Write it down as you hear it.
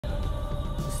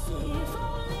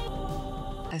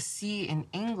A C in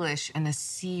English and a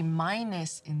C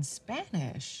minus in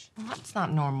Spanish. Well, that's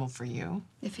not normal for you.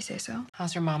 If you say so.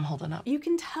 How's your mom holding up? You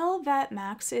can tell that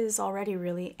Max is already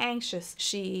really anxious.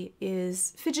 She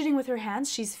is fidgeting with her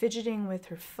hands. She's fidgeting with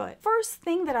her foot. First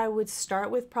thing that I would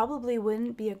start with probably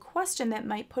wouldn't be a question that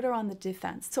might put her on the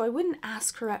defense. So I wouldn't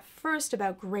ask her at first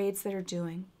about grades that are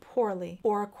doing poorly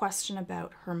or a question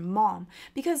about her mom,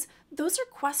 because those are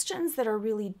questions that are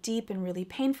really deep and really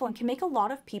painful and can make a lot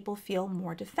of people feel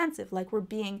more defensive, like we're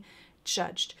being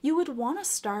judged. You would want to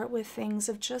start with things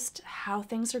of just how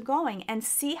things are going and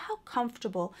see how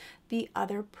comfortable the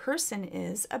other person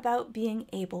is about being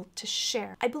able to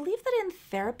share. I believe that in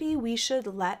therapy, we should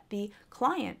let the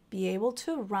client be able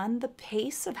to run the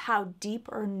pace of how deep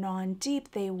or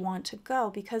non-deep they want to go,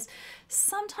 because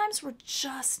sometimes we're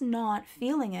just not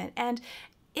feeling it. And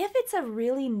if it's a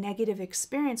really negative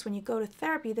experience when you go to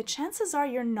therapy, the chances are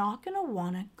you're not going to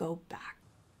want to go back.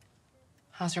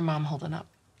 How's your mom holding up?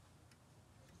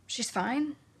 She's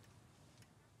fine.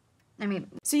 I mean...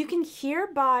 So you can hear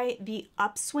by the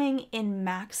upswing in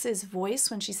Max's voice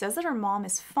when she says that her mom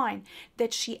is fine,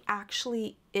 that she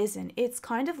actually isn't. It's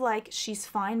kind of like she's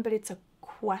fine, but it's a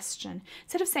question.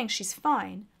 Instead of saying she's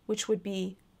fine, which would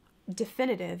be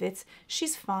definitive, it's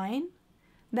she's fine.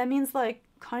 That means like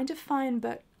kind of fine,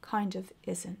 but kind of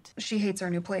isn't. She hates our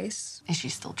new place. Is she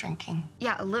still drinking?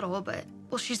 Yeah, a little, but...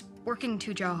 Well, she's working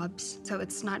 2 jobs, so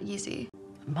it's not easy.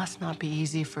 It must not be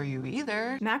easy for you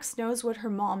either. Max knows what her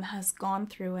mom has gone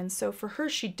through, and so for her,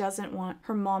 she doesn't want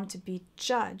her mom to be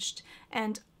judged.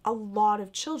 And a lot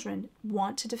of children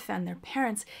want to defend their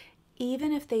parents,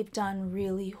 even if they've done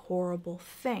really horrible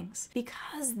things,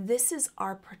 because this is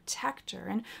our protector.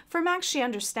 And for Max, she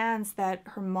understands that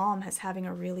her mom is having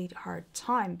a really hard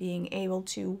time being able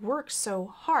to work so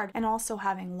hard and also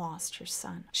having lost her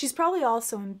son. She's probably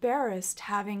also embarrassed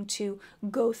having to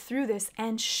go through this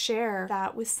and share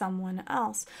that with someone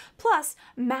else. Plus,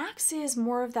 Max is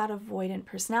more of that avoidant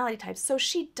personality type, so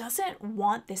she doesn't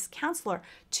want this counselor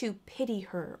to pity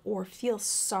her or feel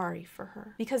sorry for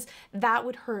her, because that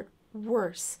would hurt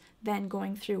worse than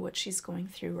going through what she's going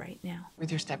through right now. With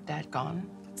your stepdad gone?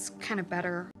 It's kind of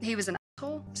better. He was an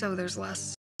asshole, so there's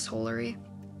less assholery.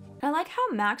 I like how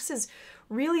Max is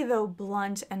really, though,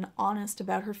 blunt and honest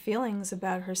about her feelings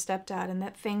about her stepdad and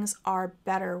that things are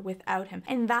better without him.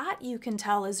 And that, you can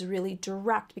tell, is really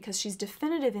direct because she's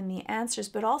definitive in the answers,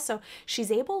 but also she's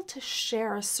able to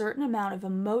share a certain amount of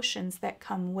emotions that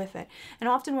come with it. And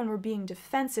often when we're being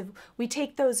defensive, we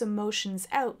take those emotions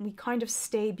out and we kind of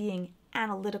stay being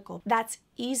analytical. That's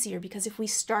easier because if we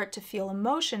start to feel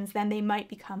emotions, then they might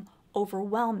become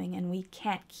overwhelming and we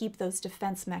can't keep those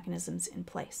defense mechanisms in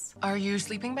place. Are you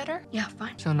sleeping better? Yeah,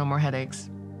 fine. So no more headaches?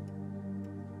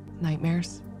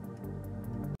 Nightmares?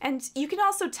 And you can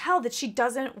also tell that she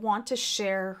doesn't want to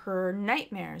share her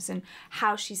nightmares and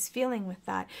how she's feeling with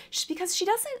that, because she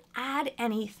doesn't add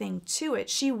anything to it.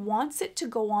 She wants it to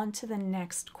go on to the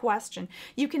next question.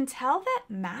 You can tell that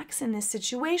Max in this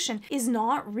situation is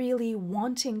not really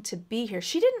wanting to be here.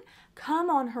 She didn't come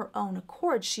on her own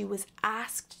accord. She was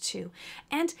asked to.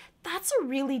 And that's a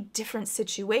really different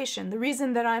situation. The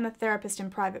reason that I'm a therapist in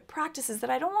private practice is that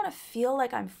I don't want to feel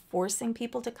like I'm forcing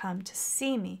people to come to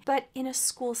see me. But in a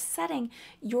school setting,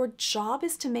 your job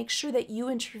is to make sure that you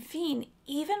intervene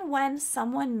even when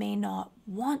someone may not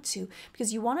want to,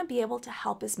 because you want to be able to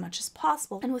help as much as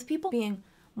possible. And with people being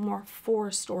more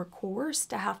forced or coerced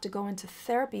to have to go into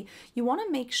therapy, you want to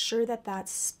make sure that that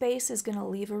space is going to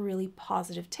leave a really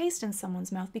positive taste in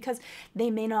someone's mouth, because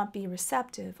they may not be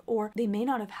receptive or they may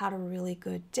not have had a really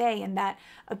good day, and that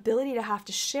ability to have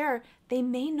to share, they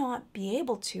may not be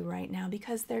able to right now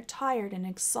because they're tired and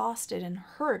exhausted and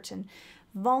hurt and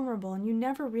vulnerable, and you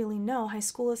never really know. High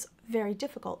school is very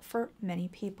difficult for many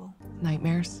people.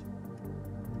 Nightmares?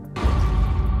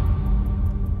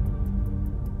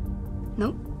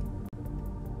 Nope.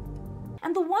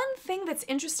 And the one thing that's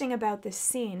interesting about this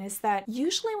scene is that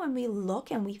usually when we look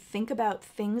and we think about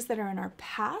things that are in our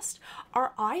past,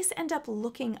 our eyes end up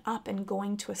looking up and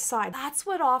going to a side. That's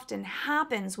what often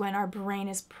happens when our brain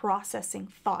is processing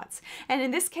thoughts. And in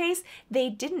this case,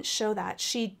 they didn't show that.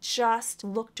 She just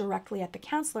looked directly at the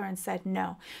counselor and said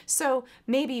no. So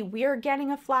maybe we're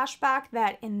getting a flashback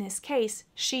that in this case,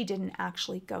 she didn't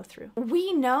actually go through.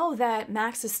 We know that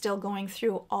Max is still going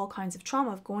through all kinds of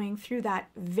trauma, going through that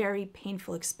very painful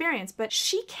experience, but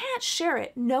she can't share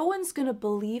it. No one's going to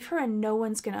believe her and no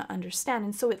one's going to understand.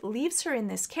 And so it leaves her in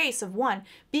this case of, one,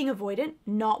 being avoidant,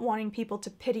 not wanting people to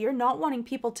pity her, not wanting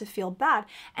people to feel bad,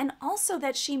 and also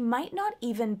that she might not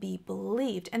even be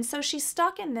believed. And so she's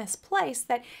stuck in this place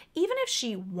that even if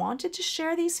she wanted to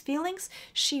share these feelings,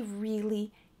 she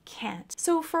really can't.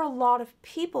 So for a lot of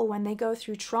people, when they go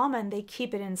through trauma and they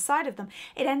keep it inside of them,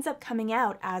 it ends up coming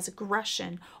out as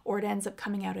aggression, or it ends up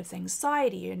coming out as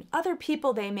anxiety. And other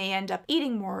people, they may end up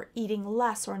eating more, eating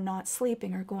less, or not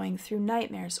sleeping, or going through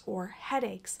nightmares or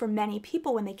headaches. For many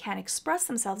people, when they can't express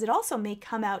themselves, it also may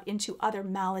come out into other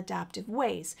maladaptive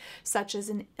ways, such as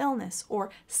an illness or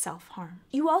self-harm.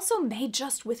 You also may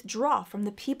just withdraw from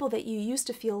the people that you used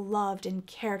to feel loved and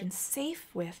cared and safe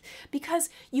with because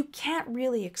you can't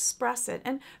really express it.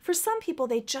 And for some people,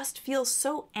 they just feel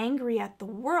so angry at the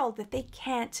world that they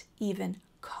can't even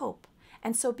cope.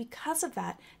 And so because of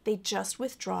that, they just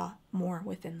withdraw more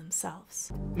within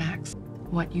themselves. Max,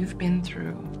 what you've been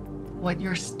through, what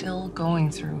you're still going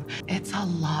through, it's a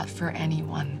lot for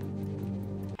anyone.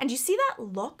 And you see that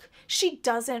look? She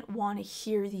doesn't want to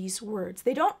hear these words.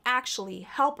 They don't actually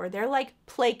help her. They're like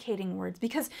placating words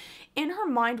because in her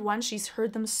mind, one, she's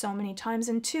heard them so many times,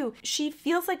 and two, she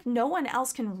feels like no one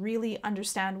else can really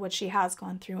understand what she has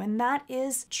gone through, and that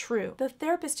is true. The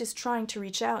therapist is trying to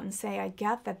reach out and say, I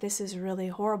get that this is really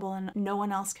horrible and no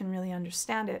one else can really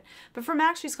understand it. But for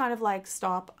Max, she's kind of like,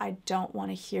 stop, I don't want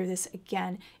to hear this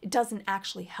again. It doesn't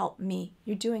actually help me.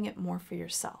 You're doing it more for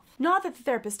yourself. Not that the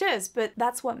therapist is, but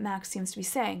that's what Max seems to be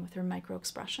saying with her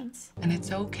micro-expressions. And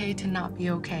it's okay to not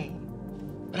be okay.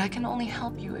 But I can only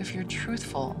help you if you're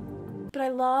truthful. But I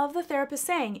love the therapist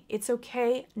saying it's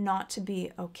okay not to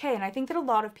be okay. And I think that a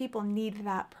lot of people need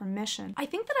that permission. I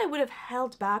think that I would have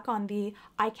held back on the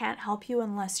I can't help you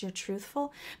unless you're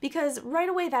truthful, because right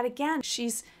away that again,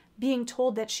 she's being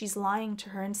told that she's lying to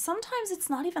her. And sometimes it's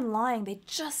not even lying. They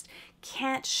just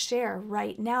can't share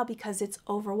right now because it's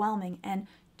overwhelming and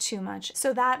too much.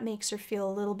 So that makes her feel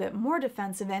a little bit more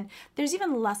defensive, and there's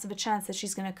even less of a chance that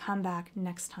she's going to come back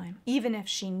next time, even if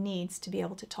she needs to be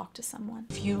able to talk to someone.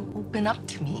 If you open up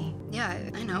to me. Yeah,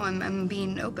 I know. I'm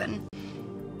being open.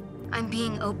 I'm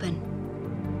being open.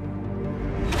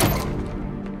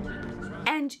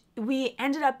 And we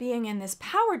ended up being in this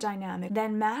power dynamic.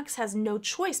 Then Max has no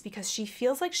choice because she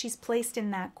feels like she's placed in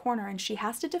that corner and she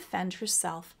has to defend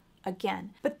herself again.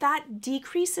 But that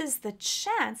decreases the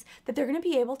chance that they're going to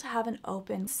be able to have an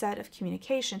open set of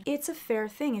communication. It's a fair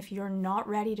thing. If you're not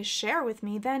ready to share with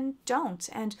me, then don't.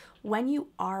 And when you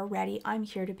are ready, I'm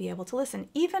here to be able to listen.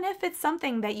 Even if it's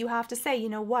something that you have to say, you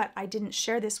know what, I didn't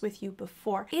share this with you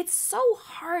before. It's so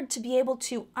hard to be able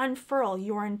to unfurl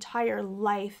your entire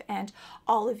life and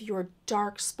all of your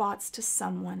dark spots to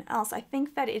someone else. I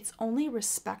think that it's only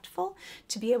respectful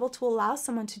to be able to allow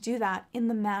someone to do that in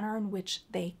the manner in which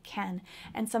they can.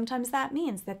 And sometimes that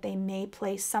means that they may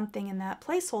place something in that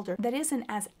placeholder that isn't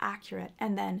as accurate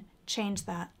and then change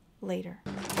that later.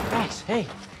 Max, hey.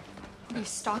 Are you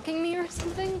stalking me or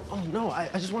something? Oh, no, I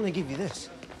just want to give you this.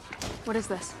 What is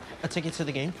this? A ticket to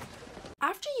the game.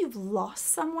 After you've lost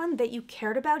someone that you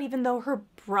cared about, even though her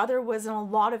brother was in a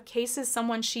lot of cases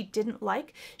someone she didn't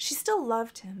like, she still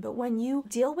loved him. But when you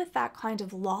deal with that kind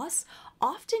of loss,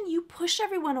 often you push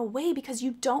everyone away because you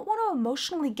don't want to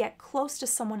emotionally get close to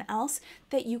someone else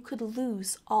that you could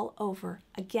lose all over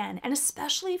again. And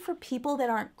especially for people that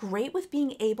aren't great with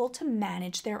being able to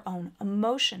manage their own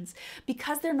emotions,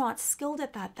 because they're not skilled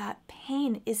at that, that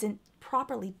pain isn't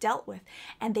properly dealt with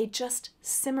and they just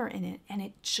simmer in it and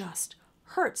it just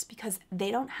hurts because they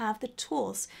don't have the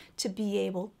tools to be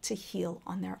able to heal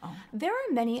on their own. There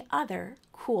are many other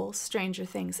cool stranger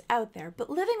things out there, but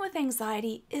living with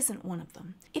anxiety isn't one of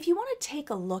them. If you want to take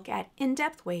a look at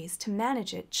in-depth ways to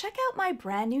manage it, check out my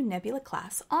brand new Nebula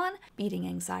class on beating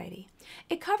anxiety.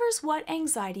 It covers what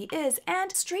anxiety is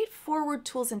and straightforward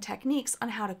tools and techniques on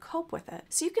how to cope with it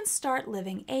so you can start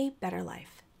living a better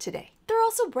life today. There are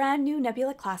also brand new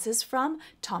Nebula classes from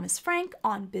Thomas Frank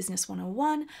on Business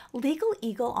 101, Legal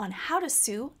Eagle on how to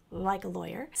sue like a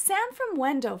lawyer, Sam from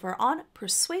Wendover on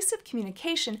persuasive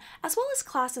communication, as well as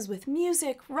classes with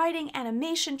music, writing,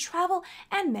 animation, travel,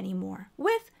 and many more,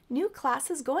 with new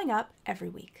classes going up every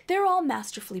week. They're all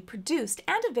masterfully produced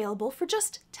and available for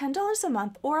just $10 a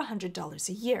month or $100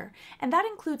 a year, and that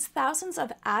includes thousands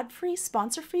of ad-free,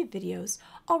 sponsor-free videos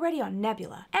already on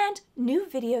Nebula. And new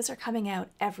videos are coming out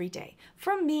every day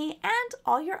from me and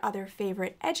all your other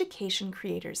favorite education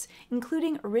creators,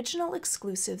 including original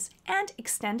exclusives and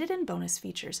extended and bonus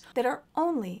features that are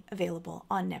only available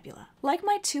on Nebula, like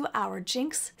my 2-hour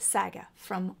Jinx saga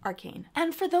from Arcane.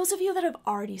 And for those of you that have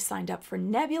already signed up for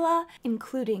Nebula,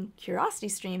 including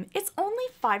CuriosityStream, it's only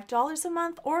 $5 a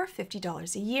month or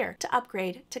 $50 a year to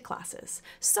upgrade to classes.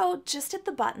 So just hit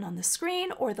the button on the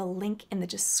screen or the link in the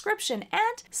description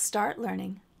and start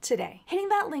learning today. Hitting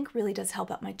that link really does help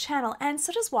out my channel, and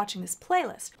so does watching this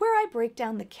playlist, where I break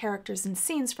down the characters and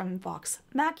scenes from Vox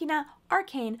Machina,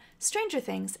 Arcane, Stranger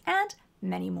Things, and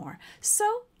many more.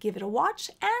 So give it a watch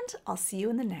and I'll see you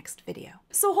in the next video.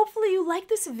 So hopefully you like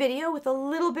this video with a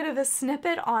little bit of a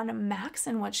snippet on Max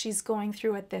and what she's going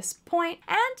through at this point.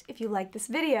 And if you like this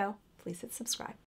video, please hit subscribe.